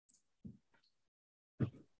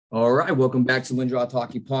All right, welcome back to Lindroth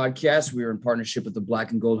Hockey Podcast. We are in partnership with the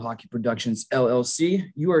Black and Gold Hockey Productions,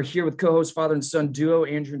 LLC. You are here with co-host father and son duo,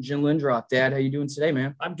 Andrew and Jim Lindroth. Dad, how you doing today,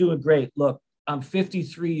 man? I'm doing great. Look, I'm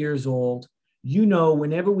 53 years old. You know,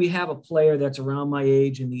 whenever we have a player that's around my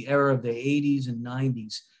age in the era of the 80s and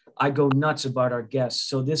 90s, I go nuts about our guests.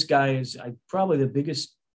 So this guy is probably the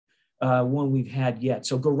biggest one we've had yet.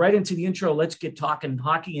 So go right into the intro. Let's get talking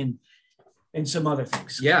hockey and some other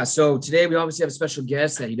things. Yeah, so today we obviously have a special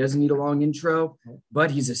guest that he doesn't need a long intro,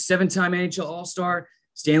 but he's a seven-time NHL All-Star,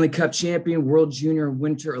 Stanley Cup champion, World Junior and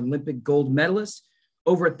Winter Olympic gold medalist,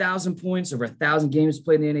 over 1,000 points, over 1,000 games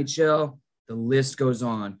played in the NHL. The list goes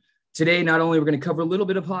on. Today, not only we're going to cover a little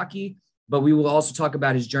bit of hockey, but we will also talk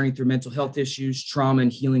about his journey through mental health issues, trauma,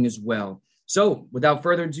 and healing as well. So without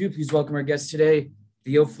further ado, please welcome our guest today,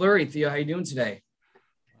 Theo Fleury. Theo, how you doing today?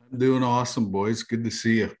 I'm doing awesome, boys. Good to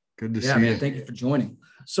see you. Good to see man, you. Thank you for joining.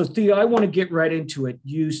 So, Theo, I want to get right into it.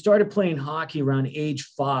 You started playing hockey around age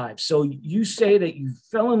 5. So you say that you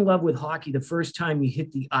fell in love with hockey the first time you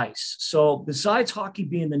hit the ice. So besides hockey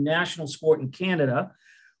being the national sport in Canada,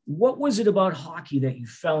 what was it about hockey that you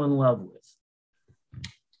fell in love with?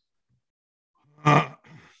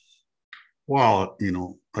 Well,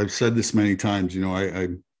 I've said this many times, I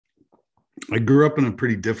grew up in a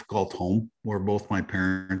pretty difficult home where both my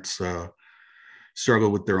parents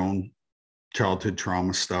struggled with their own childhood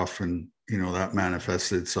trauma stuff. And, that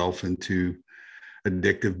manifested itself into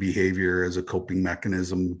addictive behavior as a coping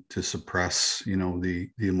mechanism to suppress, the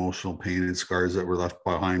emotional pain and scars that were left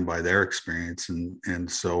behind by their experience.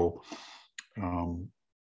 And so,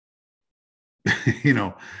 I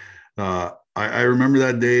remember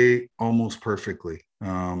that day almost perfectly.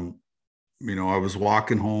 I was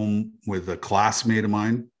walking home with a classmate of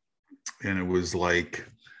mine, and it was like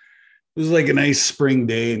a nice spring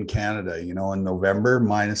day in Canada, in November,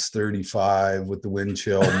 minus 35 with the wind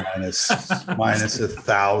chill, minus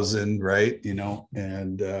 1,000, right?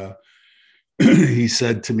 And he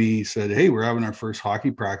said to me, "Hey, we're having our first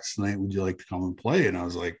hockey practice tonight. Would you like to come and play?" And I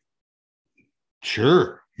was like,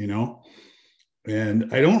 "Sure,"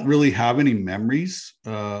 And I don't really have any memories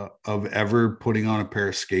of ever putting on a pair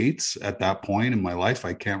of skates at that point in my life.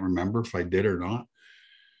 I can't remember if I did or not.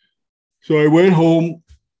 So I went home.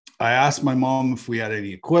 I asked my mom if we had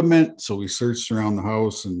any equipment. So we searched around the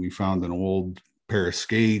house and we found an old pair of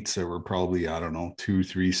skates that were probably,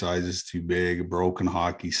 2-3 sizes too big, a broken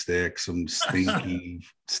hockey stick, some stinky,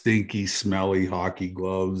 smelly hockey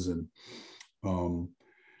gloves. And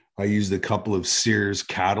I used a couple of Sears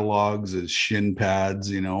catalogs as shin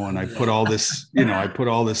pads, and I put all this,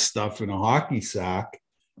 stuff in a hockey sack,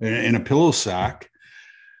 in a pillow sack.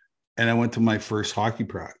 And I went to my first hockey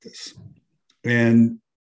practice. And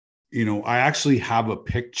I actually have a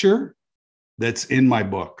picture that's in my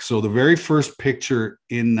book. So the very first picture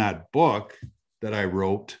in that book that I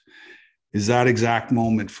wrote is that exact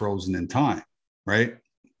moment frozen in time, right?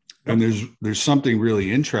 And there's something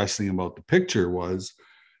really interesting about the picture. Was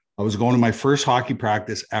I was going to my first hockey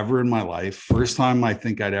practice ever in my life. First time I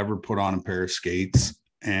think I'd ever put on a pair of skates,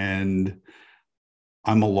 and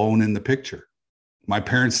I'm alone in the picture. My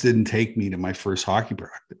parents didn't take me to my first hockey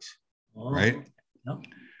practice, right? No.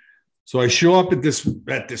 So I show up at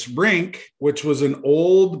this rink, which was an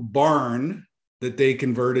old barn that they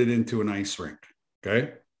converted into an ice rink.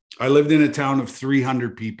 Okay. I lived in a town of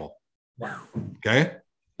 300 people. Wow. Okay.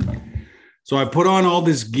 So I put on all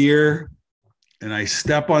this gear and I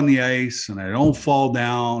step on the ice and I don't fall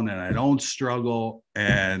down and I don't struggle.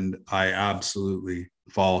 And I absolutely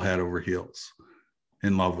fall head over heels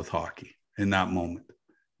in love with hockey in that moment,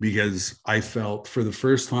 because I felt, for the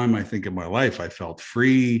first time, I think in my life, I felt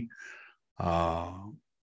free. I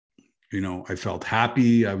felt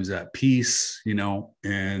happy. I was at peace,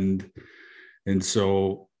 and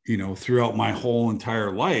so, throughout my whole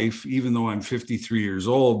entire life, even though I'm 53 years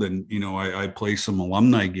old and, I play some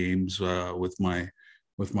alumni games with my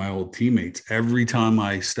old teammates, every time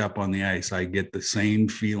I step on the ice, I get the same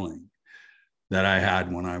feeling that I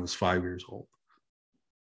had when I was 5 years old.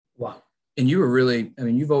 Wow. And you were really,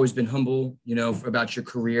 you've always been humble, about your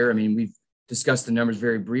career. We've discussed the numbers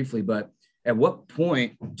very briefly, but at what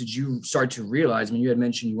point did you start to realize, you had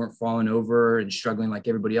mentioned you weren't falling over and struggling like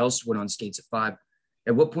everybody else would on skates at 5.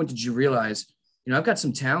 At what point did you realize, I've got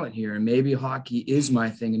some talent here and maybe hockey is my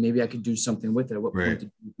thing and maybe I could do something with it? At what point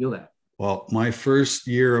did you feel that? Well, my first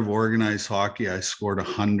year of organized hockey, I scored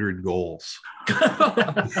 100 goals.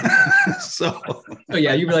 So,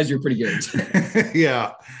 yeah, you realized you were pretty good.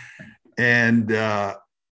 Yeah. And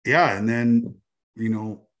and then,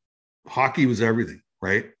 hockey was everything,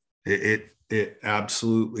 right? It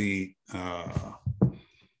absolutely,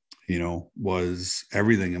 was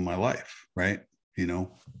everything in my life. Right.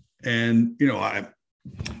 And,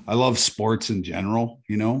 I love sports in general,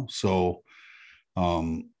 so,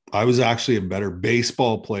 I was actually a better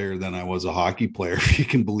baseball player than I was a hockey player, if you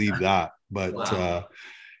can believe that. But, Wow.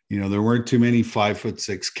 there weren't too many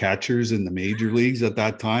 5'6" catchers in the major leagues at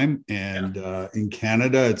that time. And in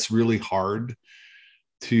Canada, it's really hard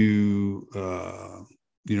to,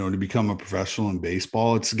 to become a professional in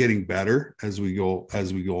baseball. It's getting better as we go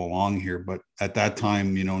along here. But at that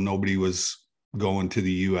time, nobody was going to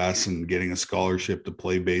the US and getting a scholarship to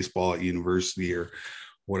play baseball at university or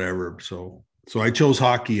whatever. So I chose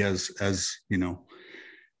hockey as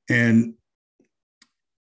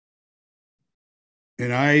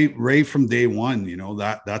and I, right from day one,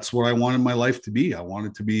 that's what I wanted my life to be. I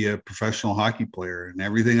wanted to be a professional hockey player, and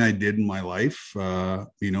everything I did in my life,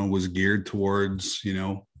 was geared towards,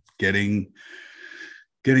 getting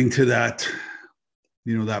to that,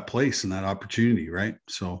 that place and that opportunity. Right.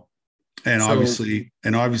 So, and So obviously,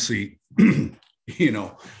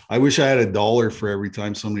 I wish I had $1 for every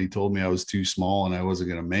time somebody told me I was too small and I wasn't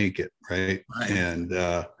going to make it. Right. right. And,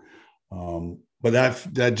 but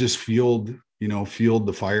that just fueled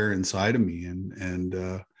the fire inside of me. And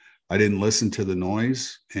I didn't listen to the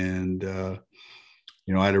noise. And,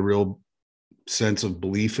 I had a real sense of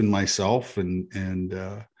belief in myself. And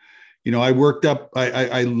I worked up,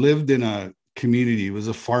 I lived in a community. It was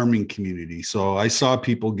a farming community. So I saw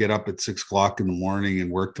people get up at 6 o'clock in the morning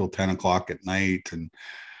and work till 10 o'clock at night. And,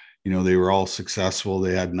 they were all successful.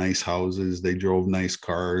 They had nice houses. They drove nice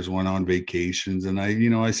cars, went on vacations. And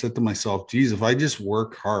I said to myself, geez, if I just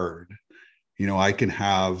work hard, I can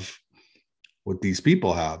have what these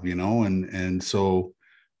people have, and so,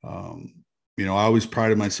 I always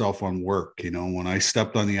prided myself on work. When I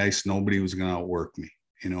stepped on the ice, nobody was going to outwork me.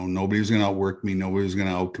 Nobody was going to outwork me. Nobody was going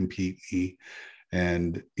to outcompete me.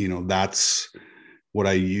 And, that's what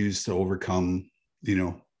I used to overcome,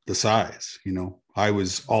 the size. I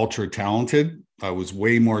was ultra talented. I was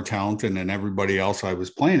way more talented than everybody else I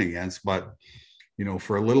was playing against. But,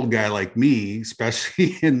 for a little guy like me,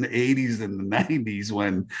 especially in the 80s and the 90s,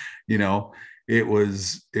 when, it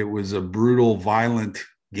was a brutal, violent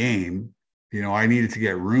game, I needed to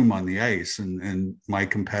get room on the ice. And my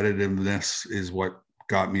competitiveness is what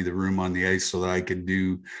got me the room on the ice so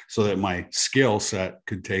that my skill set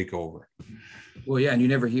could take over. Well, yeah, and you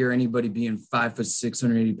never hear anybody being 5'6",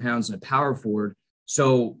 680 pounds and a power forward.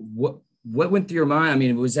 So what went through your mind? I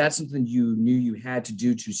mean, was that something you knew you had to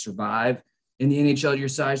do to survive in the NHL your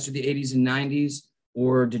size through the 80s and 90s?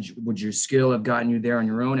 Or would your skill have gotten you there on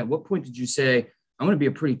your own? At what point did you say, I'm going to be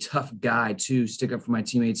a pretty tough guy to stick up for my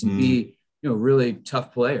teammates and be, a really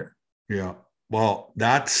tough player? Yeah. Well,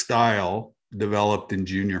 that style developed in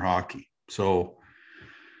junior hockey. So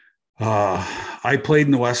I played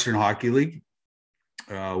in the Western Hockey League,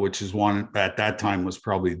 which is one at that time was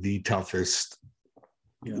probably the toughest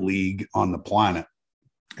league on the planet.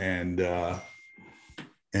 And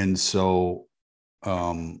so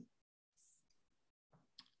I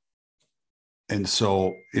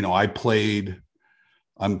played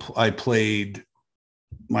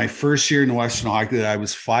my first year in the Western Hockey League. I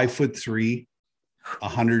was 5'3",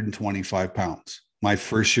 125 pounds. My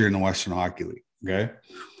first year in the Western Hockey League. Okay.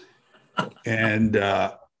 And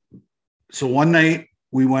so one night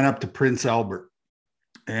we went up to Prince Albert,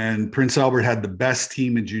 and Prince Albert had the best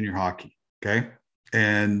team in junior hockey. Okay.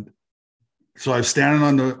 And so I was standing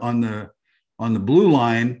on the blue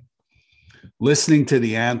line listening to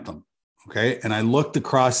the anthem. Okay. And I looked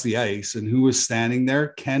across the ice, and who was standing there?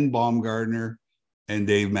 Ken Baumgartner and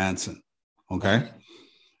Dave Manson. Okay.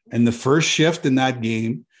 And the first shift in that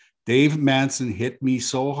game, Dave Manson hit me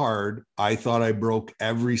so hard, I thought I broke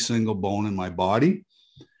every single bone in my body.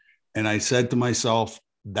 And I said to myself,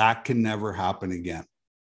 that can never happen again.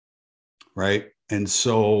 Right. And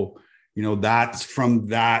so, that's from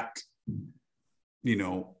that,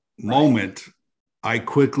 moment, I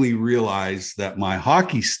quickly realized that my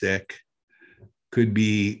hockey stick could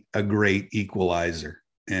be a great equalizer.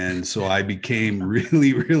 And so I became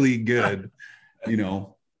really, really good,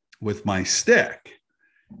 with my stick.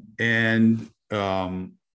 And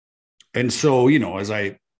so, as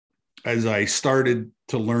I started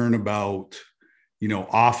to learn about,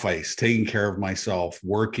 off ice, taking care of myself,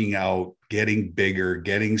 working out, getting bigger,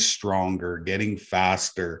 getting stronger, getting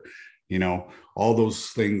faster, all those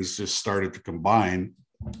things just started to combine.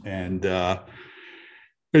 And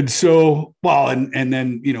so, well, and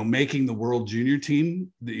then, making the world junior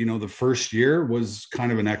team, the first year was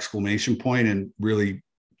kind of an exclamation point, and really,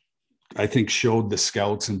 I think, showed the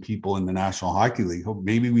scouts and people in the National Hockey League, oh,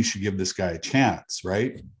 maybe we should give this guy a chance.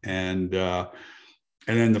 Right. And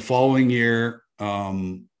and then the following year,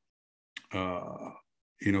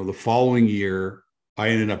 I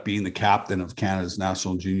ended up being the captain of Canada's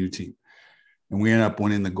national junior team, and we ended up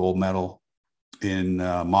winning the gold medal in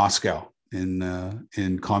Moscow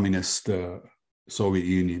in communist Soviet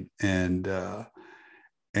Union, and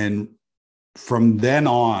from then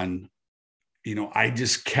on, I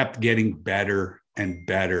just kept getting better and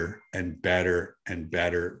better and better and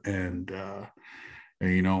better, and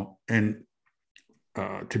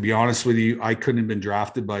to be honest with you, I couldn't have been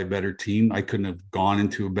drafted by a better team. I couldn't have gone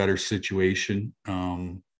into a better situation.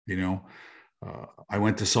 I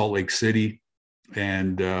went to Salt Lake City,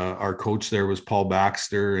 and our coach there was Paul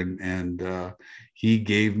Baxter, and he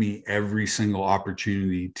gave me every single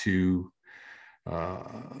opportunity to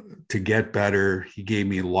get better. He gave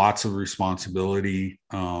me lots of responsibility,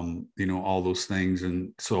 all those things.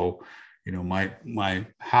 And so, my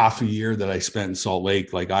half a year that I spent in Salt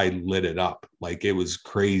Lake, like, I lit it up. Like, it was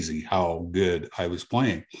crazy how good I was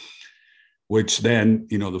playing, which then,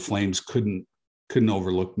 the Flames couldn't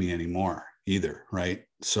overlook me anymore either. Right.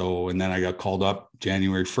 So, and then I got called up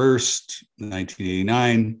January 1st,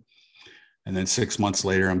 1989. And then 6 months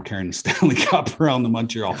later, I'm carrying the Stanley Cup around the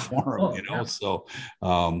Montreal Forum, Yeah. So,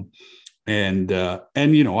 I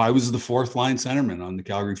was the fourth line centerman on the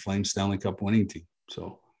Calgary Flames Stanley Cup winning team.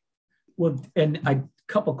 So, well, and a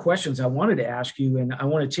couple questions I wanted to ask you, and I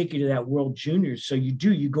want to take you to that World Juniors. So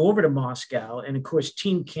you go over to Moscow, and of course,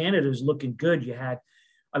 Team Canada is looking good.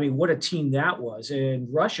 What a team that was. And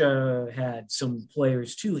Russia had some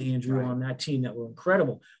players too, Andrew, on that team that were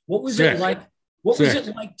incredible. What was it like? What was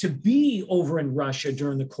it like to be over in Russia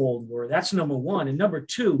during the Cold War? That's number one. And number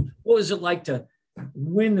two, what was it like to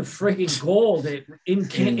win the frigging gold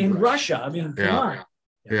in Russia? I mean, come on.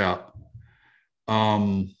 Yeah.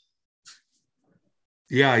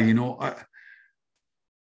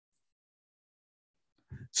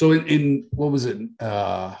 So in what was it?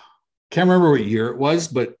 Can't remember what year it was,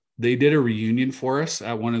 but they did a reunion for us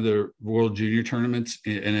at one of the World Junior tournaments,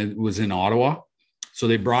 and it was in Ottawa. So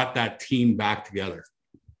they brought that team back together.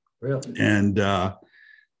 Really? And the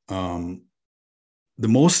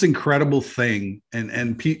most incredible thing,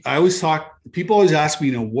 and people always ask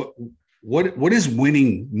me, what does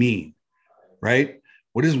winning mean? Right?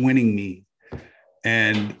 What does winning mean?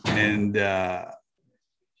 And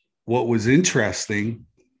what was interesting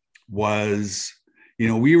was,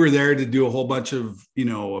 we were there to do a whole bunch of,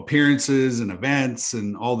 appearances and events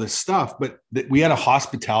and all this stuff, but we had a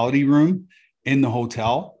hospitality room in the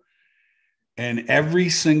hotel. And every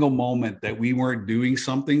single moment that we weren't doing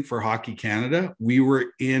something for Hockey Canada, we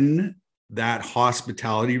were in that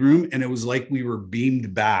hospitality room, and it was like we were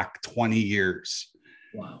beamed back 20 years.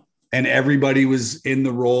 Wow. And everybody was in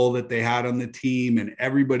the role that they had on the team, and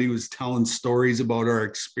everybody was telling stories about our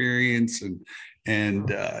experience, and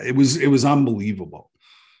it was unbelievable.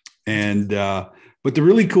 And but the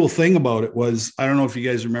really cool thing about it was, I don't know if you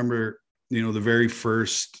guys remember, the very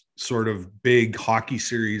first sort of big hockey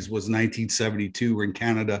series was 1972, when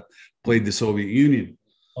Canada played the Soviet Union.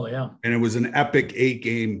 Oh yeah. And it was an epic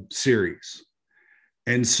 8-game series.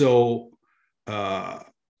 And so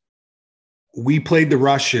we played the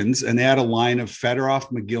Russians, and they had a line of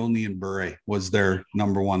Fedorov, McGillney, and Bure was their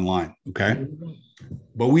number one line. Okay.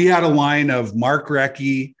 But we had a line of Mark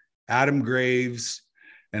Recchi, Adam Graves,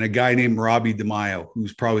 and a guy named Robbie DeMaio,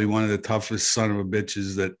 who's probably one of the toughest son of a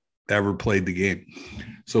bitches that ever played the game.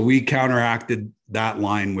 So we counteracted that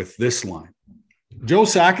line with this line. Joe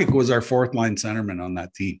Sakic was our fourth line centerman on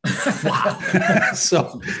that team.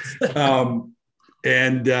 So,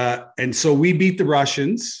 and so we beat the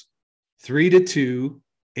Russians 3-2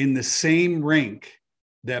 in the same rink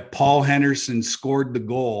that Paul Henderson scored the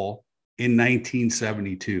goal in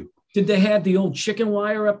 1972. Did they have the old chicken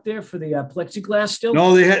wire up there for the plexiglass still?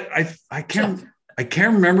 No, they had. I can't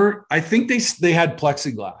remember. I think they had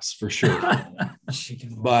plexiglass for sure.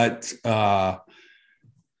 But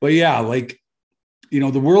yeah, like,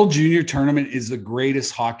 the World Junior Tournament is the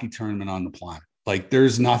greatest hockey tournament on the planet. Like,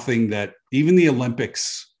 there's nothing that, even the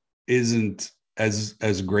Olympics isn't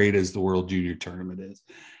as great as the World Junior Tournament is.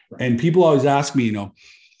 Right. And people always ask me,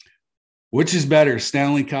 which is better,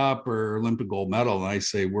 Stanley Cup or Olympic gold medal? And I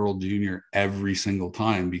say World Junior every single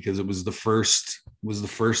time, because it was the first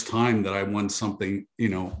time that I won something,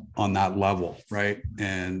 on that level. Right.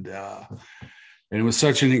 And it was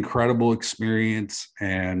such an incredible experience.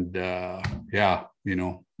 And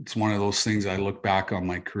it's one of those things I look back on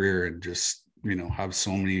my career and just, have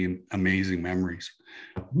so many amazing memories.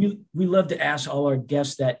 We love to ask all our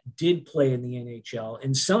guests that did play in the NHL,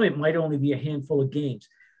 and some, it might only be a handful of games.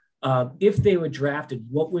 If they were drafted,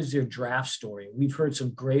 what was their draft story? We've heard some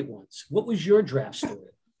great ones. What was your draft story?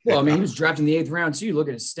 Well, I mean, he was drafted in the 8th round too. You look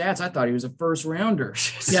at his stats. I thought he was a first rounder.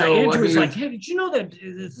 Yeah, Andrew was like, "Hey, did you know that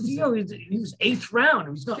Theo, he was 8th round?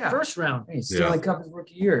 He's not first round." Hey, Stanley Cup his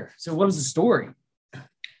rookie year. So, what was the story?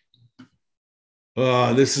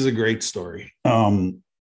 This is a great story.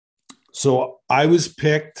 So I was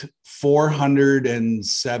picked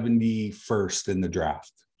 471st in the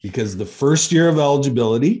draft because the first year of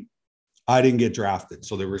eligibility, I didn't get drafted.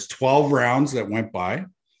 So there was 12 rounds that went by.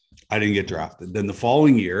 I didn't get drafted. Then the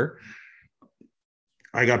following year,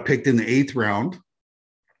 I got picked in the 8th round,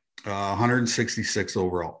 166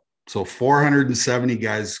 overall. So 470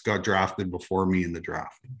 guys got drafted before me in the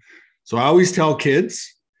draft. So I always tell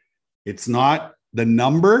kids, it's not the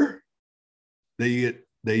number that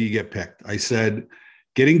you get picked. I said,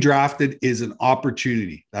 getting drafted is an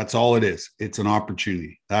opportunity. That's all it is. It's an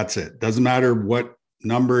opportunity. That's it. Doesn't matter what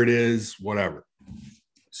number it is, whatever.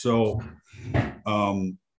 So,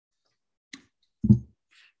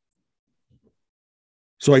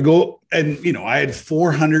 so I go and, I had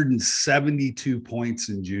 472 points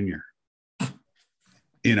in junior,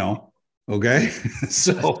 okay.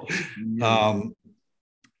 So,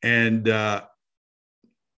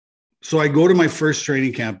 so I go to my first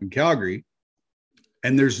training camp in Calgary,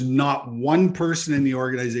 and there's not one person in the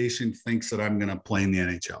organization thinks that I'm going to play in the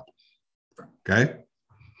NHL. Okay.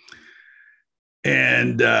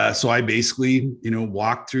 And so I basically,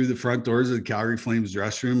 walked through the front doors of the Calgary Flames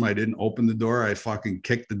dressing room. I didn't open the door. I fucking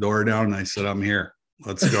kicked the door down and I said, I'm here.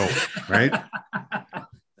 Let's go. Right.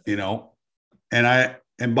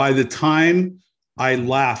 And by the time I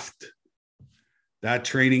left that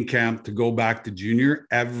training camp to go back to junior,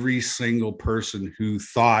 every single person who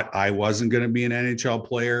thought I wasn't going to be an NHL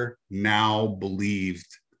player now believed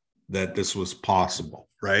that this was possible.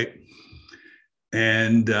 Right.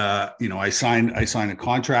 And, I signed a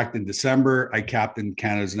contract in December. I captained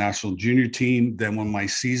Canada's national junior team. Then when my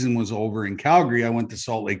season was over in Calgary, I went to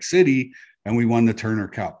Salt Lake City and we won the Turner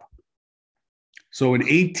Cup. So in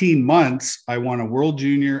 18 months, I won a World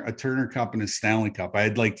Junior, a Turner Cup, and a Stanley Cup. I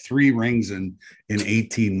had like 3 rings in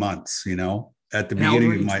 18 months, at the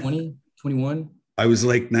beginning of my 20, 21. I was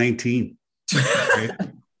like 19. Right?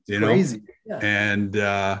 Crazy.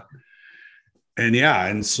 Yeah.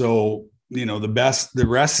 And so the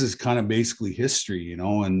rest is kind of basically history,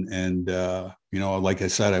 and like I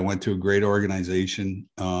said, I went to a great organization.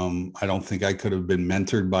 I don't think I could have been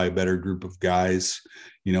mentored by a better group of guys.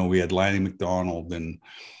 We had Lanny McDonald and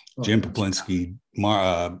Jim Poplinski,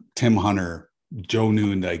 Tim Hunter, Joe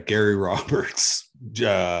Noondike, Gary Roberts,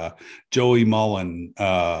 Joey Mullen,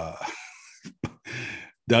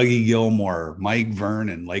 Dougie Gilmore, Mike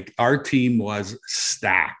Vernon. Like, our team was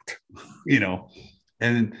stacked,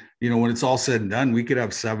 and when it's all said and done, we could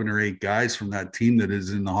have 7 or 8 guys from that team that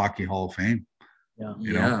is in the Hockey Hall of Fame.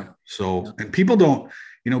 So, and people don't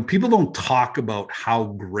talk about how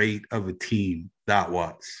great of a team that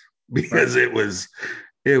was, because it was,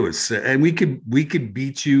 and we could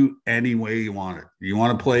beat you any way you wanted. You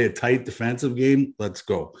want to play a tight defensive game? Let's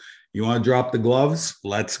go. You want to drop the gloves?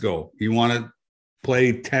 Let's go. You want to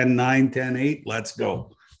play 10-9, 10-8? Let's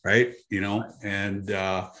go. Right. And,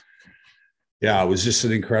 it was just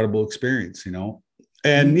an incredible experience,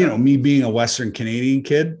 and, me being a Western Canadian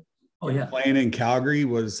kid, playing in Calgary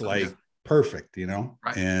was like perfect,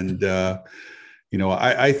 Right. And,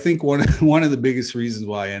 I think one of the biggest reasons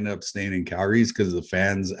why I ended up staying in Calgary is because the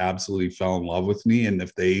fans absolutely fell in love with me. And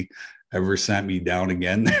if they ever sent me down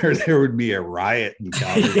again there would be a riot in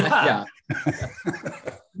Calgary.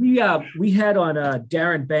 We had on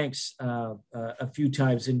Darren Banks a few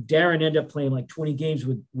times, and Darren ended up playing like 20 games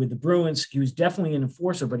with the Bruins. He was definitely an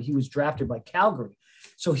enforcer, but he was drafted by Calgary.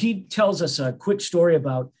 So he tells us a quick story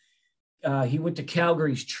about he went to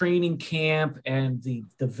Calgary's training camp, and the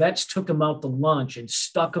vets took him out to lunch and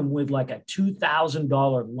stuck him with like a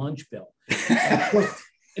 $2,000 lunch bill.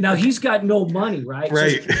 Now he's got no money, right?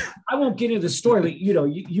 Right. So I won't get into the story, but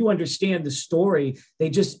you understand the story. They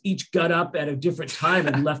just each got up at a different time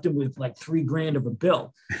and left him with like $3,000 of a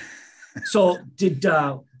bill. So did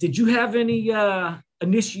you have any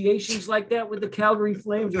initiations like that with the Calgary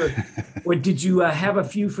Flames, or did you have a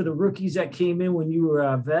few for the rookies that came in when you were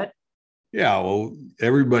a vet? Yeah, well,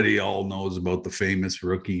 everybody all knows about the famous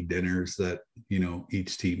rookie dinners that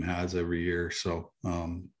each team has every year. So,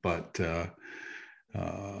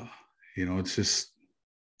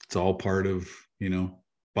 it's all part of,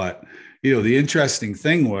 but, the interesting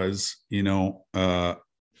thing was, I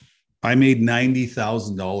made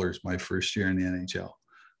 $90,000 my first year in the NHL.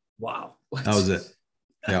 Wow. That was it.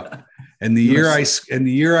 Yeah. And the year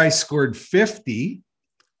I scored 50,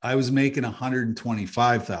 I was making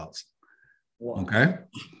 125,000. Wow. Okay.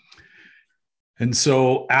 And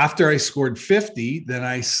so after I scored 50, then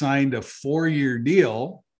I signed a 4-year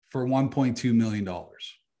deal for $1.2 million.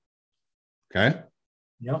 Okay.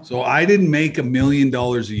 Yep. So I didn't make $1 million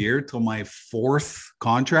a year till my 4th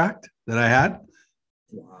contract that I had.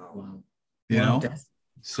 Wow. You know, That's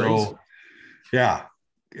so crazy. yeah.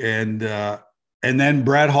 And then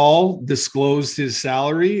Brett Hall disclosed his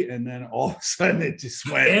salary, and then all of a sudden it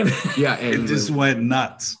just went, it just went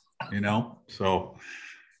nuts, you know? So,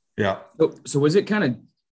 yeah. So was it kind of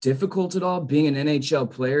difficult at all being an NHL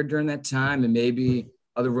player during that time, and maybe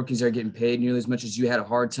other rookies are getting paid nearly as much as you had a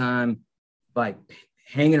hard time like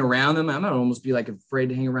hanging around them? I might almost be like afraid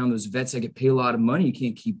to hang around those vets that get paid a lot of money. You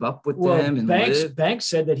can't keep up with them. And Banks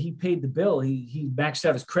said that he paid the bill. He maxed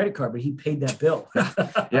out his credit card, but he paid that bill.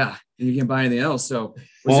 Yeah, and you can't buy anything else. So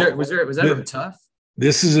was that ever tough?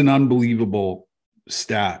 This is an unbelievable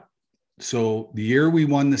stat. So the year we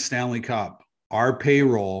won the Stanley Cup, our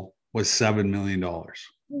payroll was $7 million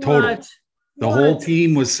total. The whole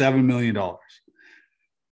team was $7 million.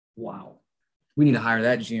 Wow. We need to hire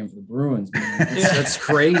that GM for the Bruins, man. That's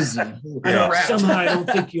crazy. Somehow I don't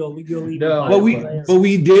think you'll even. No. But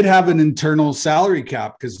we did have an internal salary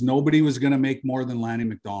cap because nobody was going to make more than Lanny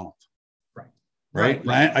McDonald. Right.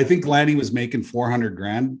 I think Lanny was making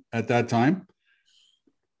 $400,000 at that time.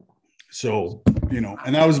 So, you know,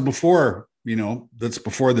 and that was before, you know, that's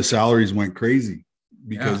before the salaries went crazy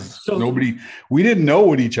because we didn't know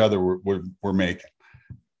what each other were making.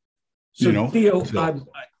 So, you know, Theo,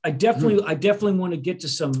 I definitely want to get to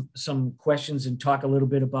some questions and talk a little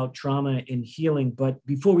bit about trauma and healing. But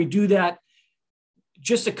before we do that,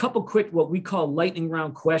 just a couple quick, what we call lightning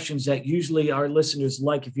round questions that usually our listeners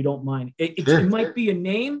like, if you don't mind. It might be a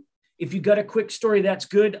name. If you got a quick story, that's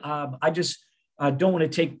good. I just don't want to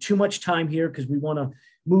take too much time here because we want to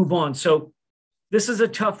move on. So this is a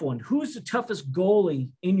tough one. Who's the toughest goalie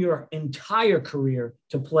in your entire career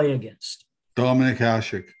to play against? Dominic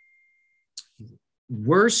Hasek.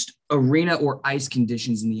 Worst arena or ice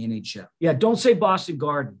conditions in the NHL? Yeah, don't say Boston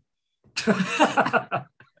Garden. I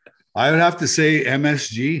would have to say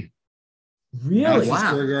MSG. Really? Madison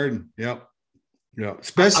Square Garden. Yep. Yeah.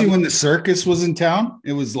 Especially when the circus was in town.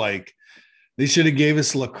 It was like they should have gave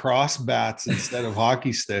us lacrosse bats instead of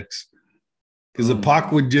hockey sticks. Because the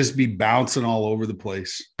puck would just be bouncing all over the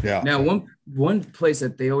place. Yeah. Now, one place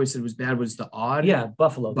that they always said was bad was the Odd. Yeah,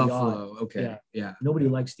 Buffalo. Buffalo. Okay. Yeah. Nobody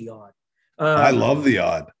likes the Odd. I love the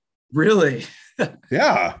Odd. Really?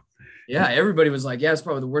 Yeah. Yeah. Everybody was like, yeah, it's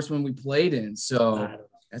probably the worst one we played in. So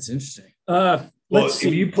that's interesting. Well, if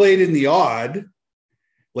you played in the Odd,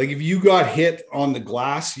 like if you got hit on the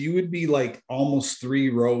glass, you would be like almost 3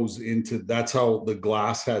 rows into. That's how the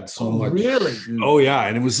glass had so much. Really? Oh yeah,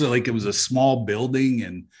 and it was a small building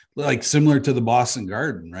and like similar to the Boston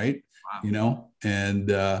Garden, right? Wow. You know, and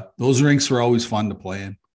those rinks were always fun to play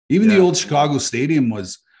in. Even the old Chicago Stadium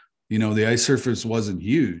was, you know, the ice surface wasn't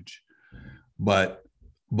huge, but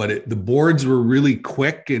the boards were really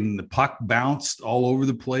quick and the puck bounced all over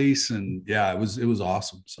the place. And yeah, it was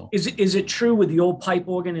awesome. So is it true with the old pipe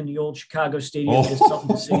organ in the old Chicago Stadium?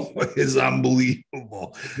 It's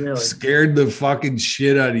unbelievable. Really? Scared the fucking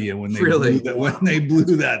shit out of you when they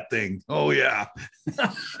blew that thing. Oh yeah.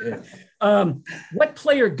 What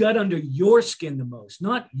player got under your skin the most?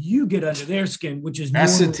 Not you get under their skin, which is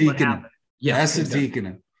normally what happened. Yeah,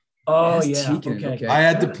 Tikkanen. Oh, yeah. Okay. I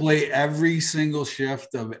had to play every single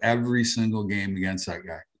shift of every single game against that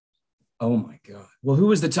guy. Oh, my God. Well, who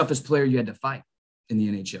was the toughest player you had to fight in the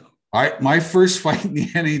NHL? My first fight in the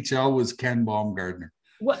NHL was Ken Baumgartner.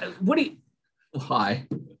 What do you – Why?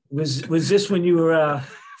 Was this when you were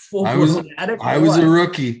I was a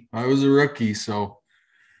rookie. So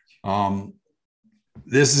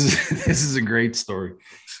this is a great story.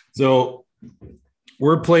 So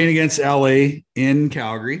we're playing against LA in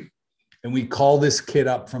Calgary. And we call this kid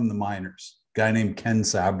up from the minors, a guy named Ken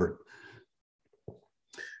Sabrin.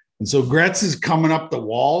 And so Gretz is coming up the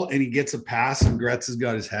wall and he gets a pass and Gretz has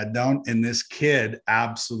got his head down and this kid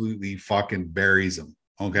absolutely fucking buries him.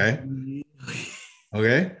 Okay.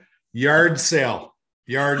 Yard sale.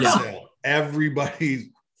 Everybody's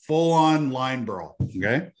full on line brawl.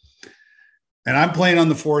 Okay. And I'm playing on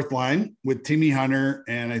the 4th line with Timmy Hunter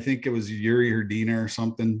and I think it was Yuri Herdina or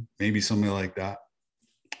something, maybe something like that.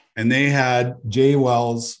 And they had Jay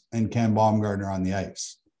Wells and Ken Baumgartner on the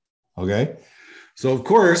ice. Okay. So, of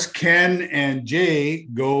course, Ken and Jay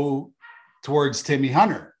go towards Timmy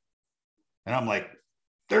Hunter. And I'm like,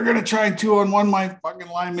 they're going to try and 2-on-1 my fucking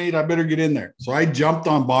line mate. I better get in there. So I jumped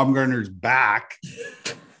on Baumgartner's back.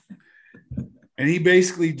 And he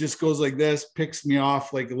basically just goes like this, picks me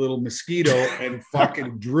off like a little mosquito and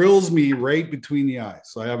fucking drills me right between the eyes.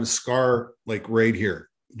 So I have a scar like right here,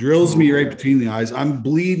 drills me right between the eyes. I'm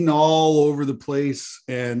bleeding all over the place.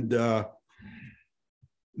 And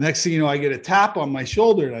next thing you know, I get a tap on my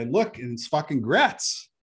shoulder and I look and it's fucking Gretz.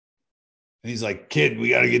 And he's like, kid, we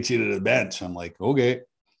got to get you to the bench. I'm like, okay.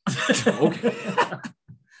 Okay.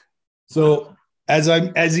 So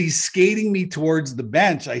as he's skating me towards the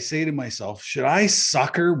bench, I say to myself, should I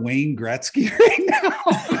sucker Wayne Gretzky right now?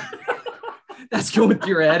 That's going through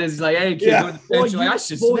your head. Is like, hey, kid, go to the bench. Like, I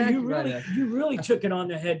should smack you right now. You really took it on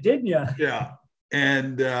the head, didn't you? Yeah.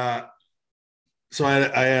 And so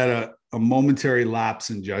I had a momentary lapse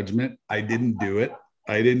in judgment. I didn't do it.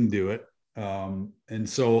 And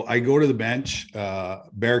so I go to the bench.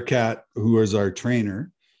 Bearcat, who is our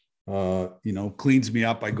trainer, cleans me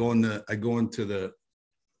up. I go into the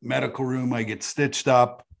medical room. I get stitched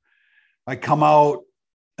up. I come out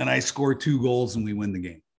and I score 2 goals and we win the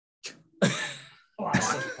game.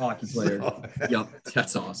 Awesome. Hockey player. Yep.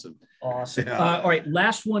 That's awesome. Awesome. Yeah. All right.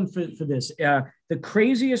 Last one for this. The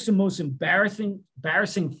craziest and most embarrassing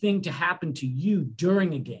thing to happen to you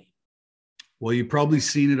during a game. Well, you've probably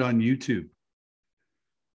seen it on YouTube.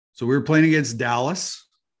 So we were playing against Dallas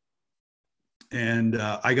and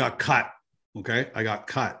I got cut. Okay. I got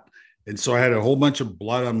cut. And so I had a whole bunch of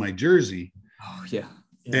blood on my jersey. Oh yeah.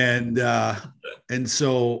 And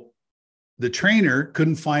so the trainer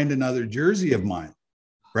couldn't find another jersey of mine.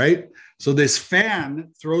 Right. So this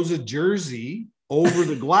fan throws a jersey over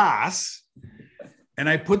the glass and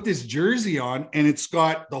I put this jersey on and it's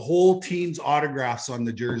got the whole team's autographs on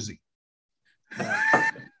the jersey.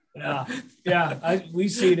 Yeah. We've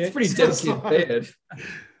seen it. It's pretty dedicated.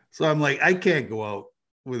 So I'm like, I can't go out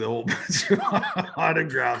with a whole bunch of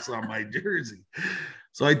autographs on my jersey.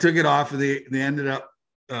 So I took it off and they ended up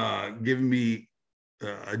giving me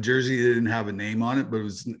a jersey that didn't have a name on it, but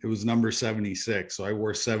it was number 76. So I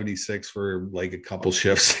wore 76 for like a couple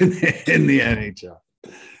shifts in the NHL.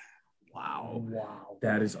 Wow.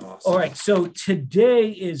 That is awesome. All right. So today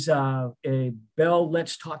is a Bell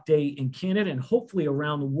Let's Talk Day in Canada and hopefully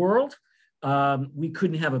around the world. We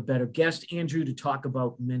couldn't have a better guest, Andrew, to talk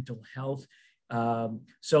about mental health.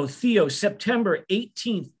 So Theo, September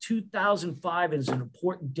 18th, 2005 is an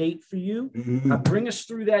important date for you. Mm-hmm. Bring us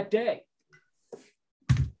through that day.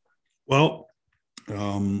 Well,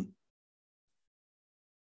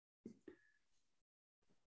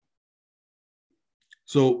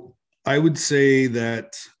 so I would say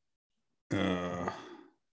that,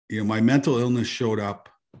 my mental illness showed up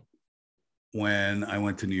when I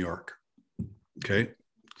went to New York. Okay.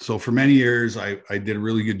 So for many years, I did a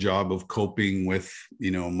really good job of coping with,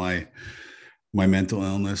 my mental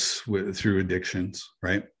illness through addictions.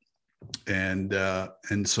 Right. And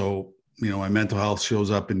so, my mental health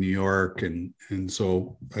shows up in New York. And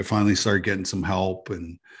so I finally started getting some help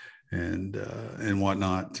and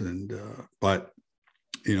whatnot. But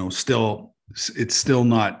it's still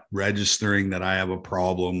not registering that I have a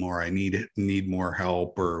problem or I need more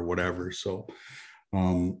help or whatever. So,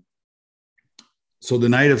 so the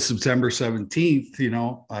night of September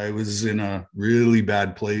 17th, I was in a really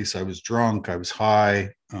bad place. I was drunk, I was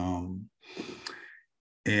high.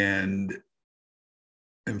 And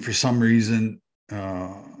for some reason,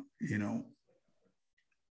 it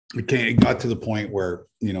got to the point where,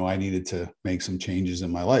 I needed to make some changes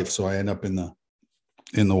in my life. So I end up in the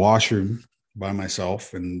washroom by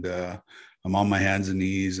myself and I'm on my hands and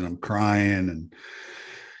knees and I'm crying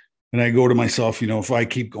and I go to myself, if I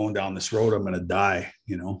keep going down this road, I'm going to die,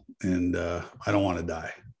 and I don't want to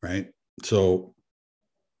die. Right. So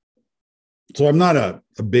I'm not a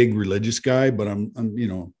big religious guy, but I'm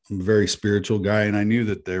a very spiritual guy. And I knew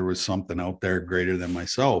that there was something out there greater than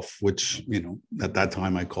myself, which, at that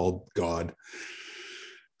time I called God.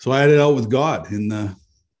 So I had it out with God in the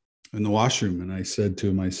washroom. And I said to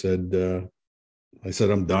him, I said, I'm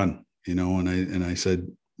done, and I said,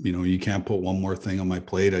 you can't put one more thing on my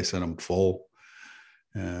plate. I said, I'm full.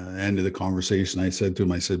 End of the conversation. I said to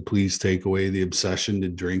him, I said, please take away the obsession to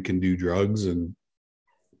drink and do drugs. And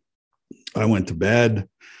I went to bed.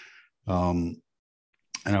 And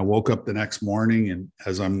I woke up the next morning, and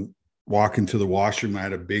as I'm walking to the washroom, I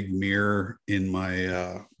had a big mirror in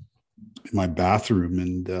my bathroom.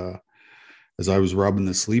 And as I was rubbing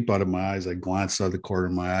the sleep out of my eyes, I glanced out of the corner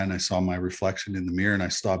of my eye and I saw my reflection in the mirror, and I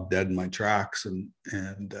stopped dead in my tracks. And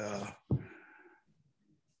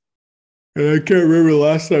I can't remember the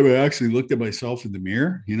last time I actually looked at myself in the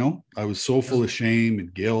mirror. I was so full of shame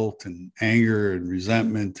and guilt and anger and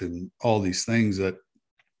resentment and all these things that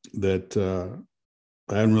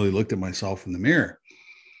I hadn't really looked at myself in the mirror.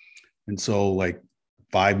 And so like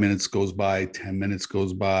 5 minutes goes by, 10 minutes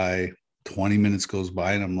goes by, 20 minutes goes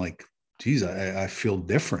by. And I'm like, geez, I feel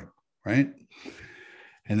different. Right.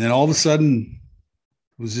 And then all of a sudden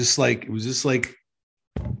it was just like,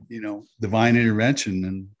 divine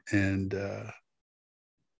intervention. And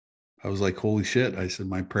I was like, holy shit. I said,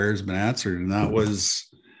 my prayer's been answered. And that was,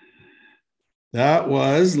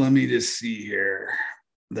 let me just see here.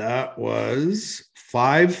 That was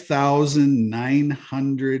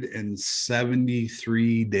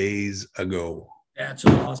 5,973 days ago. That's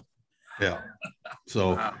awesome. Yeah.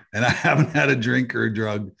 So, Wow. And I haven't had a drink or a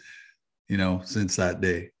drug, since that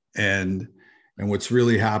day. And what's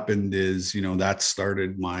really happened is, that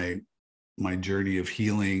started my journey of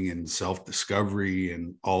healing and self-discovery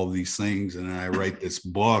and all of these things. And I write this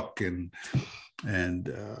book and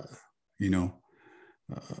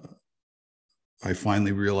I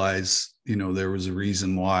finally realized, there was a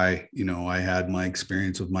reason why, I had my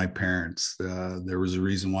experience with my parents. There was a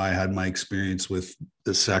reason why I had my experience with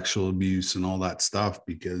the sexual abuse and all that stuff,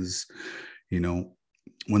 because,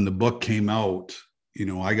 when the book came out,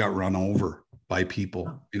 I got run over by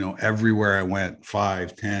people, everywhere I went.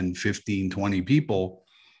 5, 10, 15, 20 people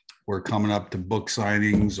were coming up to book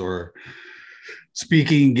signings or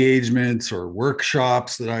speaking engagements or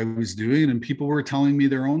workshops that I was doing. And people were telling me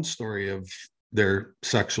their own story of their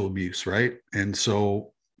sexual abuse. Right. And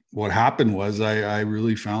so what happened was I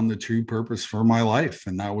really found the true purpose for my life.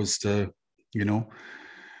 And that was to,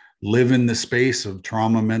 live in the space of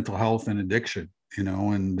trauma, mental health, and addiction,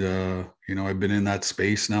 I've been in that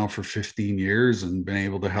space now for 15 years and been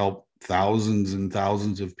able to help thousands and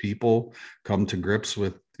thousands of people come to grips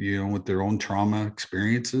with, with their own trauma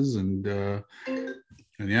experiences. And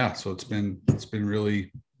yeah, so it's been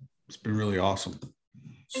really awesome.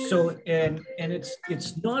 So, and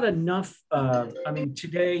it's not enough.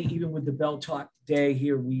 Today, even with the Bell Talk Day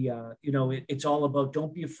here, we, it's all about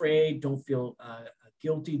don't be afraid, don't feel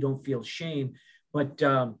guilty, don't feel shame. But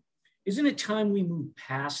isn't it time we move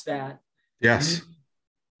past that? Yes.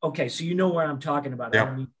 Okay, so you know what I'm talking about.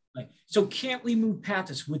 Yeah. So can't we move past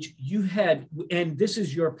this, which you had, and this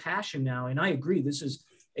is your passion now, and I agree, this is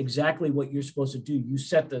exactly what you're supposed to do. You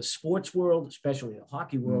set the sports world, especially the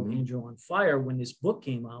hockey world, Andrew, on fire when this book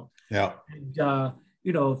came out. Yeah. And,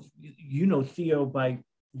 Theo by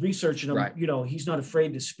researching him, right. He's not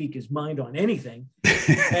afraid to speak his mind on anything.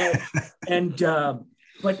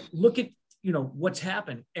 But look at, what's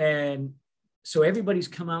happened. And so everybody's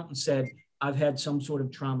come out and said, I've had some sort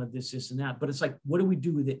of trauma, this, and that. But it's like, what do we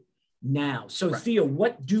do with it now? So right. Theo,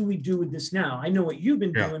 what do we do with this now? I know what you've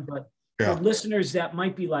been doing, but for listeners that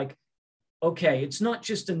might be like, okay, it's not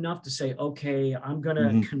just enough to say, okay, I'm going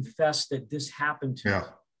to confess that this happened to me.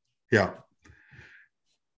 Yeah.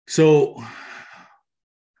 So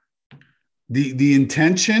the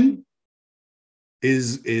intention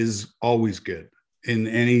is always good in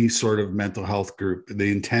any sort of mental health group.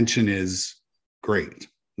 The intention is great.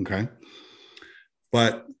 Okay.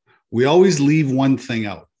 But we always leave one thing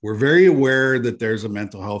out. We're very aware that there's a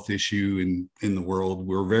mental health issue in the world.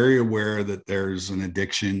 We're very aware that there's an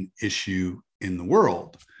addiction issue in the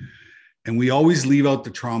world. And we always leave out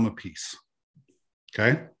the trauma piece.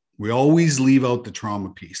 Okay. We always leave out the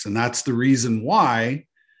trauma piece. And that's the reason why,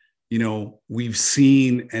 we've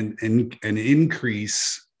seen an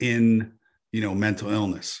increase in, mental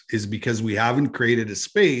illness, is because we haven't created a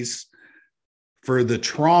space for the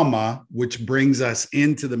trauma, which brings us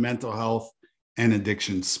into the mental health and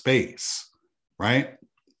addiction space, right?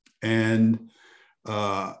 And,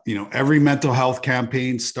 every mental health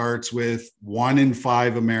campaign starts with 1 in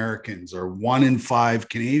 5 Americans or 1 in 5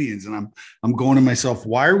 Canadians. And I'm going to myself,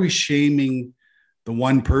 why are we shaming the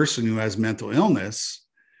one person who has mental illness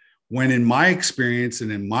when in my experience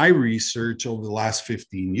and in my research over the last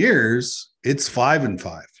 15 years, it's 5 in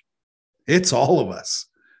 5. It's all of us,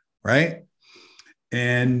 right?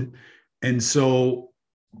 And so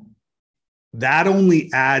that only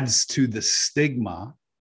adds to the stigma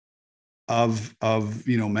of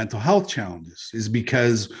mental health challenges, is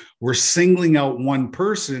because we're singling out one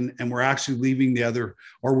person and we're actually leaving the other,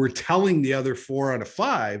 or we're telling the other 4 out of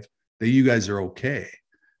 5 that you guys are okay.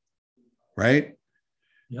 Right.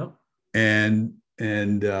 Yep. And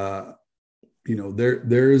there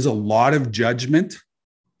is a lot of judgment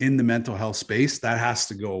in the mental health space that has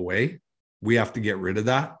to go away. We have to get rid of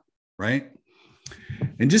that. Right.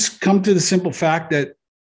 And just come to the simple fact that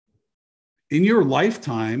in your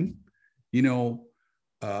lifetime, the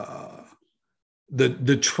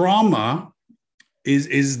trauma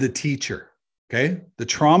is the teacher. Okay. The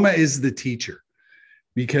trauma is the teacher,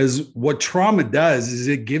 because what trauma does is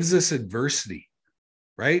it gives us adversity.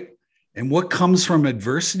 Right. And what comes from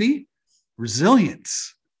adversity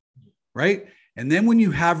resilience, right? And then when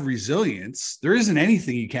you have resilience, there isn't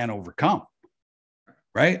anything you can't overcome,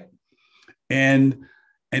 right? And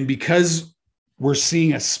because we're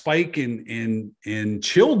seeing a spike in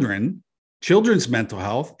children's mental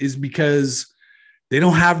health is because they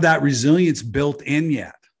don't have that resilience built in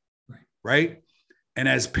yet, right? And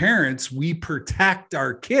as parents, we protect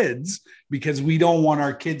our kids because we don't want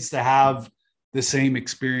our kids to have the same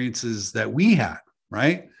experiences that we had,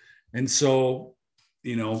 right? And so,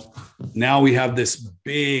 now we have this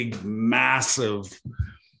big, massive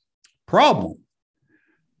problem.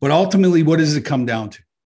 But ultimately, what does it come down to?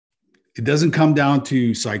 It doesn't come down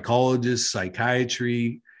to psychologists,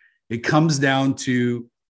 psychiatry. It comes down to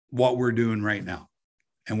what we're doing right now.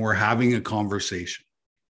 And we're having a conversation,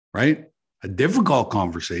 right? A difficult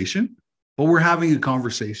conversation, but we're having a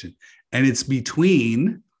conversation. And it's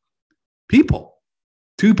between people,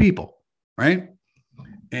 two people, right?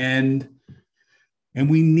 And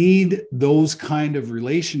we need those kind of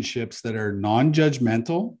relationships that are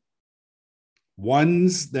non-judgmental,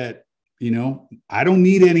 ones that, I don't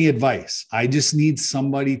need any advice. I just need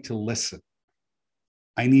somebody to listen.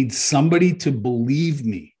 I need somebody to believe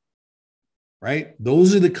me, right?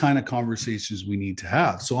 Those are the kind of conversations we need to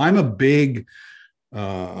have. So I'm a big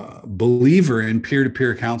believer in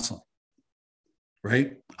peer-to-peer counseling,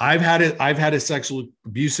 right? I've had a sexual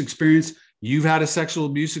abuse experience. You've had a sexual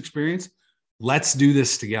abuse experience. Let's do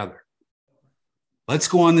this together. Let's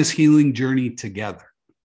go on this healing journey together,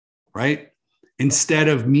 right? Instead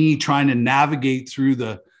of me trying to navigate through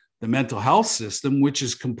the mental health system, which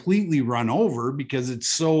is completely run over because it's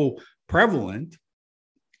so prevalent.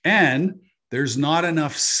 And there's not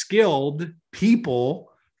enough skilled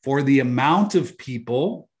people for the amount of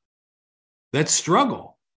people that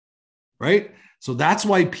struggle, right? So that's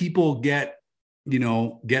why people get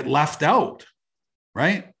left out,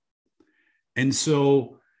 right? And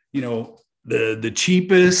so, the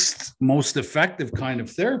cheapest, most effective kind of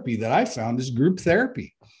therapy that I found is group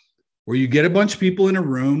therapy, where you get a bunch of people in a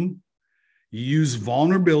room, you use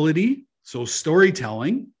vulnerability, so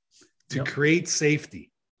storytelling, to create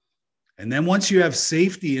safety. And then once you have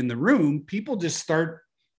safety in the room, people just start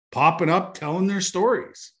popping up, telling their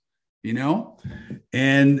stories,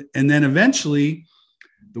 and then eventually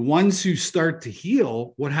the ones who start to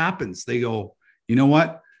heal, what happens? They go, you know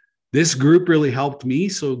what? This group really helped me.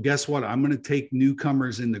 So guess what? I'm going to take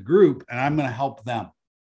newcomers in the group and I'm going to help them.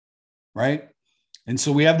 Right. And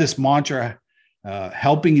so we have this mantra,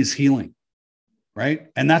 helping is healing. Right.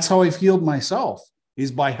 And that's how I've healed myself,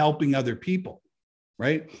 is by helping other people.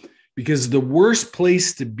 Right. Because the worst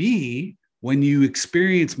place to be when you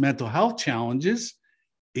experience mental health challenges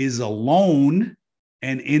is alone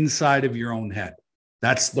and inside of your own head.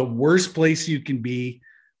 That's the worst place you can be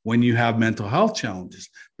when you have mental health challenges.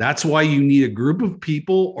 That's why you need a group of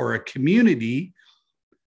people or a community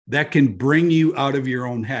that can bring you out of your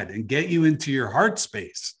own head and get you into your heart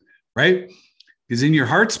space, right? Because in your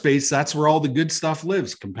heart space, that's where all the good stuff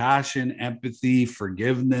lives: compassion, empathy,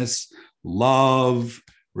 forgiveness, love,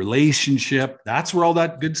 relationship. That's where all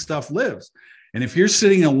that good stuff lives. And if you're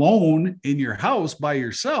sitting alone in your house by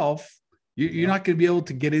yourself, you're not going to be able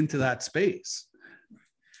to get into that space.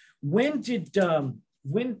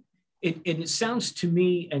 It sounds to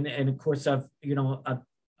me, and of course I've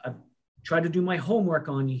tried to do my homework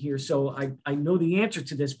on you here, so I know the answer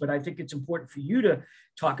to this, but I think it's important for you to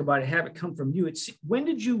talk about it, have it come from you. When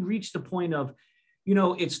did you reach the point of,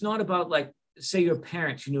 it's not about, like, say your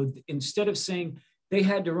parents, instead of saying they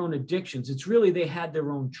had their own addictions, it's really they had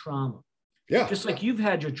their own trauma. Yeah. Just like you've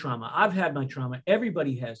had your trauma, I've had my trauma,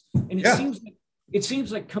 everybody has. And it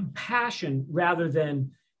seems like compassion rather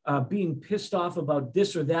than being pissed off about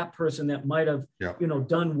this or that person that might have,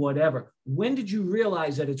 done whatever. When did you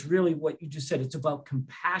realize that it's really what you just said? It's about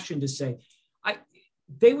compassion to say,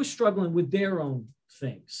 they were struggling with their own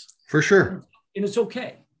things. For sure. And it's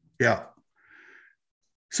okay. Yeah.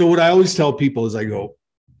 So what I always tell people is I go,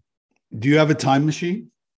 do you have a time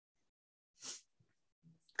machine?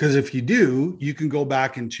 Because if you do, you can go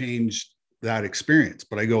back and change that experience.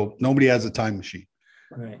 But I go, nobody has a time machine.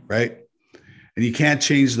 Right. And you can't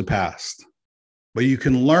change the past, but you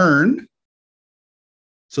can learn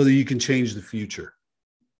so that you can change the future.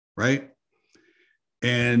 Right.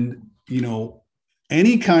 And,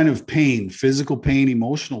 any kind of pain, physical pain,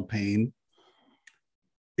 emotional pain,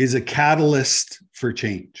 is a catalyst for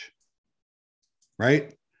change.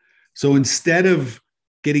 Right. So instead of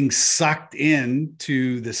getting sucked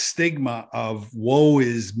into the stigma of woe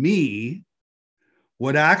is me,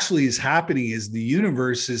 what actually is happening is the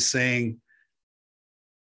universe is saying,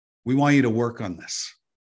 we want you to work on this,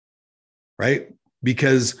 right?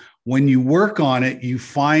 Because when you work on it, you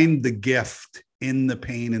find the gift in the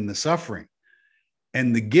pain and the suffering.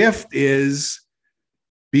 And the gift is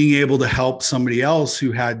being able to help somebody else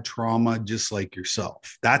who had trauma just like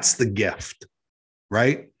yourself. That's the gift,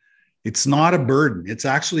 right? It's not a burden. It's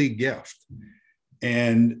actually a gift.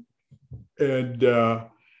 And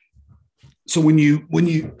so when you,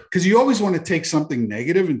 because you always want to take something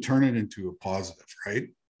negative and turn it into a positive, right?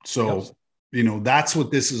 So, that's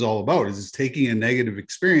what this is all about, is it's taking a negative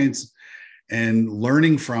experience and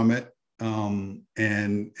learning from it,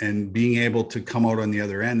 and being able to come out on the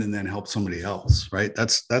other end and then help somebody else, right?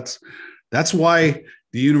 That's why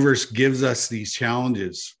the universe gives us these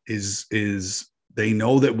challenges, is they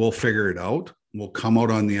know that we'll figure it out. We'll come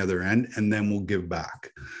out on the other end, and then we'll give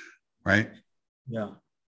back, right? Yeah.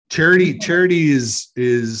 Charity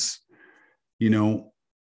is,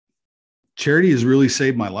 charity has really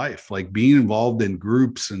saved my life. Like being involved in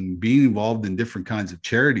groups and being involved in different kinds of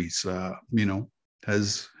charities,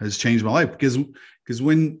 has changed my life, because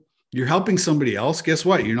when you're helping somebody else, guess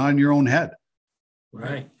what? You're not in your own head.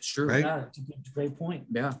 Right. It's true. Right? Yeah, that's a great point.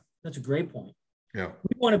 Yeah. That's a great point. Yeah.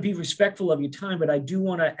 We want to be respectful of your time, but I do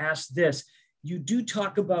want to ask this. You do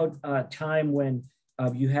talk about a time when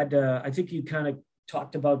you had to, I think you kind of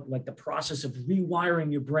talked about like the process of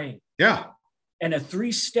rewiring your brain. Yeah. And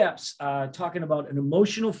 3 steps, talking about an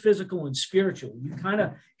emotional, physical, and spiritual. You kind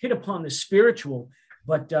of hit upon the spiritual,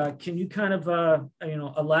 but can you kind of,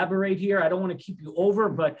 elaborate here? I don't want to keep you over,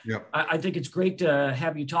 but I think it's great to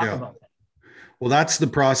have you talk about that. Well, that's the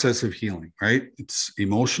process of healing, right? It's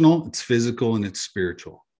emotional, it's physical, and it's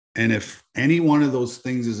spiritual. And if any one of those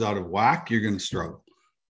things is out of whack, you're going to struggle,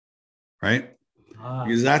 right?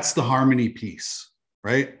 Because that's the harmony piece,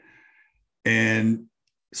 right? And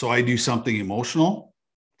so I do something emotional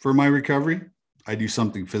for my recovery. I do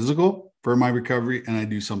something physical for my recovery, and I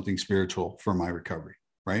do something spiritual for my recovery,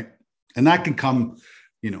 right? And that can come,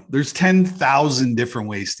 there's 10,000 different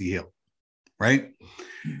ways to heal, right?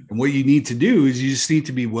 And what you need to do is you just need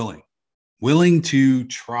to be willing to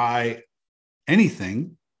try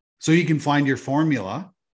anything so you can find your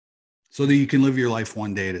formula so that you can live your life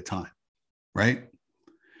one day at a time, right?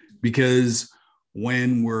 Because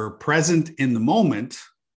when we're present in the moment,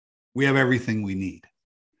 we have everything we need,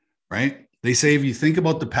 right? They say if you think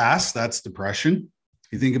about the past, that's depression.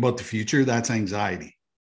 You think about the future, that's anxiety,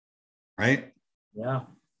 right? Yeah.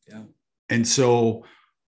 Yeah. And so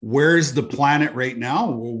where's the planet right now?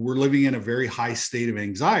 Well, we're living in a very high state of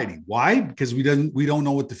anxiety. Why? Because we don't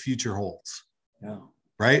know what the future holds. Yeah.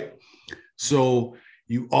 Right? So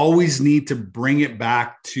you always need to bring it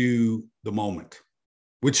back to the moment,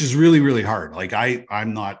 which is really, really hard. Like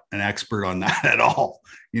I'm not an expert on that at all,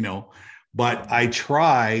 but I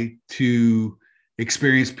try to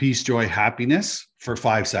experience peace, joy, happiness for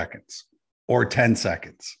 5 seconds or 10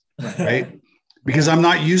 seconds, right? Because I'm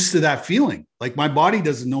not used to that feeling. Like my body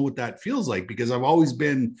doesn't know what that feels like, because I've always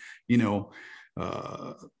been,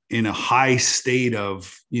 in a high state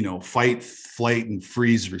of, fight, flight, and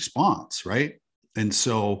freeze response. Right. And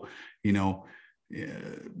so,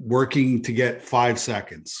 working to get 5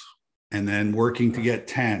 seconds and then working to get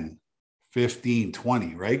 10, 15,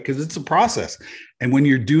 20, right? Because it's a process. And when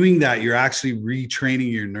you're doing that, you're actually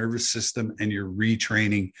retraining your nervous system and you're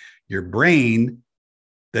retraining your brain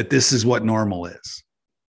that this is what normal is.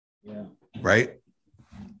 Yeah. Right.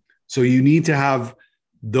 So you need to have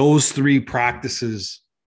those 3 practices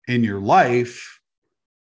in your life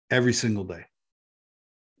every single day,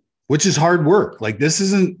 which is hard work. Like this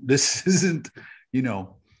isn't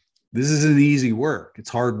easy work. It's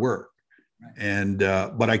hard work. And,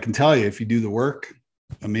 but I can tell you, if you do the work,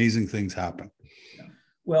 amazing things happen.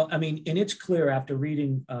 Well, I mean, and it's clear after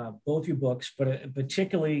reading both your books, but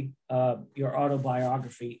particularly your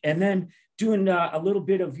autobiography, and then doing a little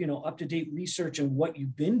bit of, up-to-date research on what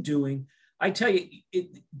you've been doing. I tell you,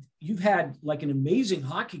 you've had like an amazing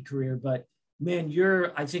hockey career, but man,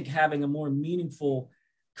 you're, I think, having a more meaningful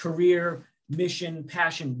career, mission,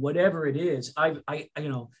 passion, whatever it is.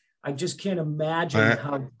 I just can't imagine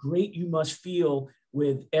how great you must feel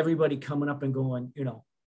with everybody coming up and going,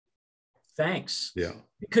 thanks. Yeah.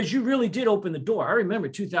 Because you really did open the door. I remember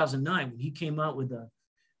 2009 when he came out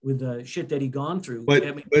with the shit that he gone through. But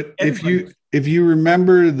if you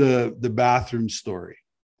remember the bathroom story,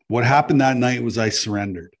 what happened that night was I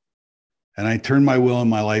surrendered, and I turned my will and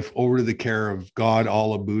my life over to the care of God,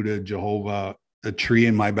 Allah, Buddha, Jehovah, a tree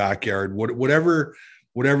in my backyard, whatever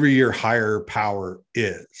your higher power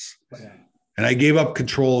is. And I gave up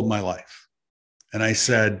control of my life. And I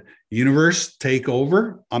said, universe, take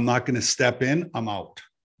over. I'm not going to step in. I'm out.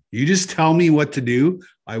 You just tell me what to do.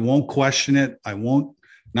 I won't question it. I won't,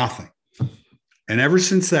 nothing. And ever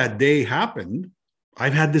since that day happened,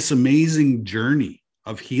 I've had this amazing journey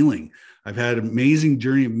of healing. I've had an amazing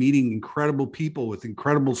journey of meeting incredible people with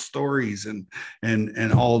incredible stories and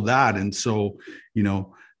all of that. And so, you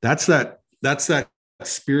know, that's that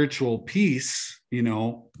spiritual piece, you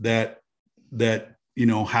know, that, you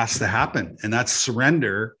know, has to happen. And that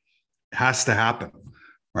surrender has to happen.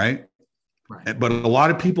 Right. Right. But a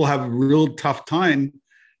lot of people have a real tough time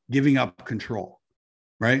giving up control.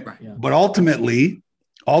 Right. Yeah. But ultimately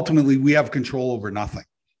we have control over nothing.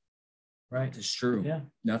 Right. It's true. Yeah.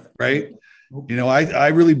 Nothing. Right. You know, I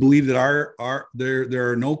really believe that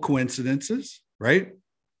there are no coincidences, right?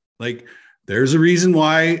 Like there's a reason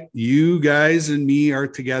why you guys and me are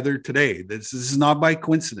together today. This is not by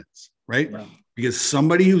coincidence, right? Yeah. Because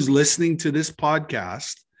somebody who's listening to this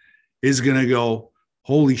podcast is going to go,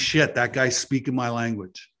 holy shit, that guy's speaking my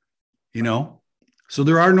language, you know? So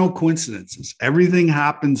there are no coincidences. Everything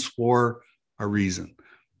happens for a reason,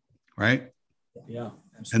 right? Yeah.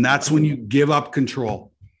 Absolutely. And that's when you give up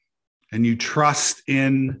control and you trust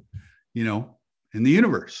in, you know, in the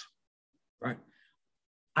universe. Right.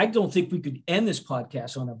 I don't think we could end this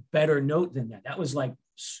podcast on a better note than that. That was like,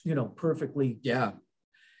 you know, perfectly. Yeah.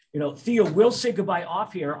 You know, Theo, we'll say goodbye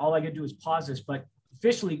off here. All I got to do is pause this, but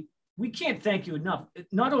officially, we can't thank you enough.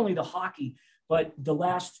 Not only the hockey, but the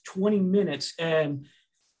last 20 minutes. And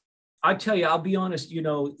I tell you, I'll be honest, you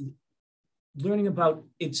know, learning about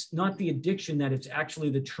it's not the addiction, that it's actually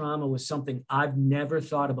the trauma was something I've never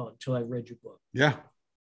thought about until I read your book. Yeah.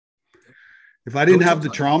 If I didn't have the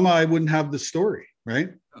trauma, I wouldn't have the story, right?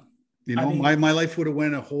 You know, I mean, my life would have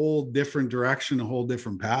went a whole different direction, a whole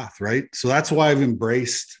different path, right? So that's why I've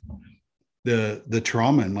embraced the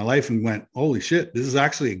trauma in my life and went, holy shit, this is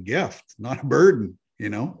actually a gift, not a burden, you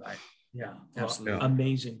know? Right. Yeah, absolutely. Yeah.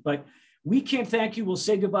 Amazing. But we can't thank you. We'll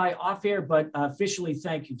say goodbye off air, but officially,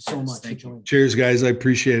 thank you so much for joining. Cheers, guys. I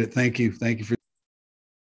appreciate it. Thank you. Thank you for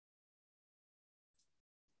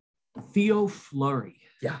Theo Fleury.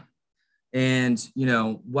 Yeah. And, you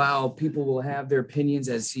know, while people will have their opinions,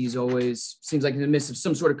 as he's always seems like in the midst of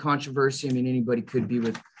some sort of controversy, I mean, anybody could be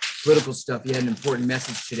with political stuff. He had an important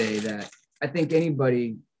message today that I think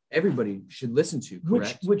everybody should listen to,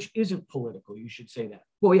 correct? Which isn't political. You should say that.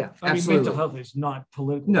 Well, yeah, absolutely. I mean, mental health is not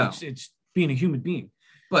political. No. It's being a human being.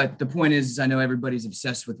 But the point is I know everybody's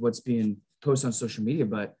obsessed with what's being posted on social media,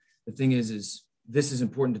 but the thing is this is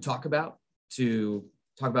important to talk about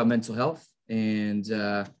mental health. And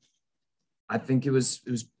I think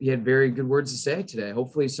he had very good words to say today.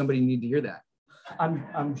 Hopefully somebody needed to hear that.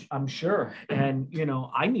 I'm sure. And, you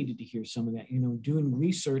know, I needed to hear some of that, you know, doing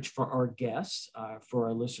research for our guests, for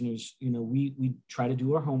our listeners. You know, we try to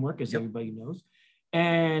do our homework, as everybody knows.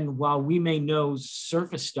 And while we may know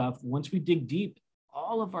surface stuff, once we dig deep,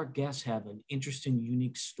 all of our guests have an interesting,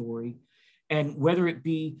 unique story. And whether it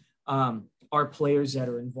be our players that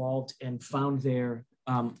are involved and found their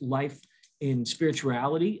life in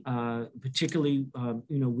spirituality, particularly,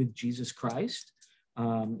 you know, with Jesus Christ.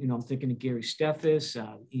 You know, I'm thinking of Gary Steffes,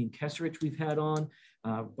 Ian Kesserich we've had on,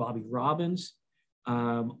 Bobby Robbins,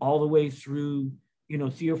 all the way through, you know,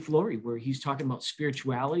 Theo Fleury, where he's talking about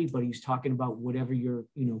spirituality, but he's talking about whatever your,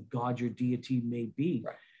 you know, God, your deity may be.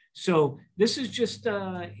 Right. So this is just,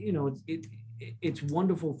 you know, it's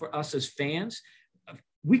wonderful for us as fans.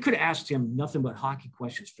 We could have asked him nothing but hockey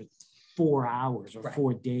questions for 4 hours or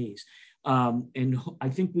 4 days. And I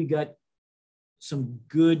think we got some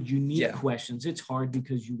good, unique questions. It's hard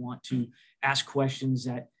because you want to ask questions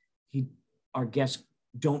that our guests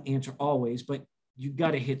don't answer always, but you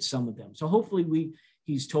got to hit some of them. So hopefully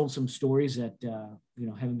he's told some stories that, you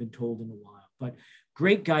know, haven't been told in a while, but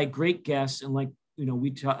great guy, great guest. And like, you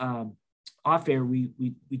know, off air,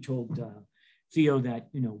 we told Theo that,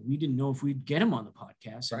 you know, we didn't know if we'd get him on the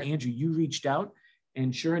podcast. Right. And Andrew, you reached out,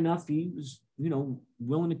 and sure enough, he was, you know,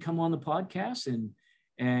 willing to come on the podcast, and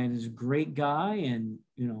is a great guy. And,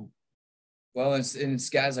 you know, well, it's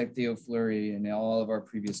guys like Theo Fleury and all of our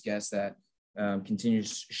previous guests that continue to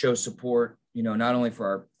show support, you know, not only for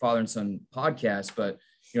our father and son podcast, but,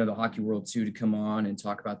 you know, the hockey world too, to come on and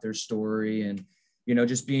talk about their story and, you know,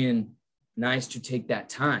 just being nice to take that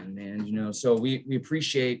time. And, you know, so we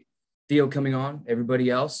appreciate Theo coming on,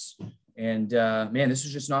 everybody else. And man, this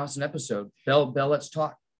was just an awesome episode. Bell, let's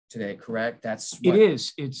talk today, correct?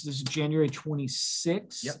 This is January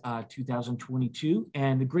 26th, 2022.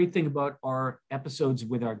 And the great thing about our episodes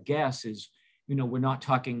with our guests is, you know, we're not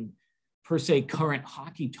talking per se current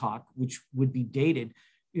hockey talk, which would be dated.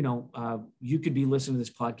 You know, you could be listening to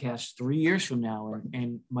this podcast 3 years from now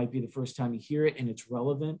and might be the first time you hear it and it's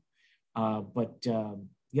relevant. But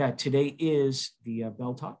today is the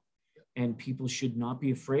Bell Talk, and people should not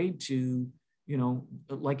be afraid to, you you know,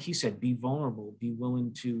 like he said, be vulnerable, be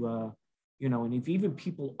willing to, you know, and if even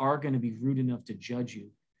people are going to be rude enough to judge you,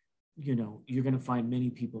 you know, you're going to find many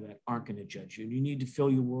people that aren't going to judge you. You need to fill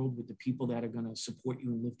your world with the people that are going to support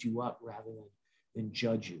you and lift you up rather than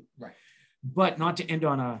judge you. Right. But not to end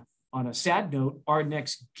on a sad note, our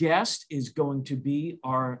next guest is going to be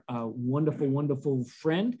our wonderful, wonderful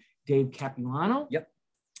friend, Dave Capilano. Yep.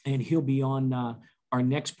 And he'll be on our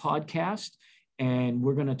next podcast. And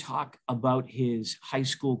we're going to talk about his high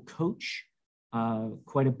school coach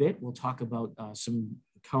quite a bit. We'll talk about some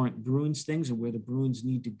current Bruins things and where the Bruins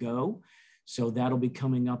need to go. So that'll be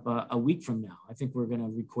coming up a week from now. I think we're going to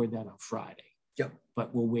record that on Friday. Yep.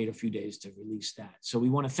 But we'll wait a few days to release that. So we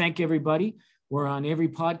want to thank everybody. We're on every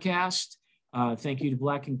podcast. Thank you to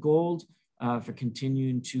Black and Gold for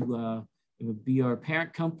continuing to be our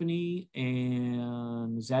parent company.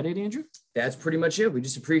 And is that it, Andrew? That's pretty much it. We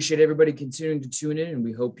just appreciate everybody continuing to tune in, and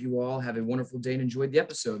we hope you all have a wonderful day and enjoyed the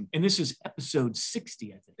episode. And this is episode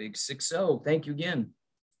 60, I think. Big 60. Thank you again.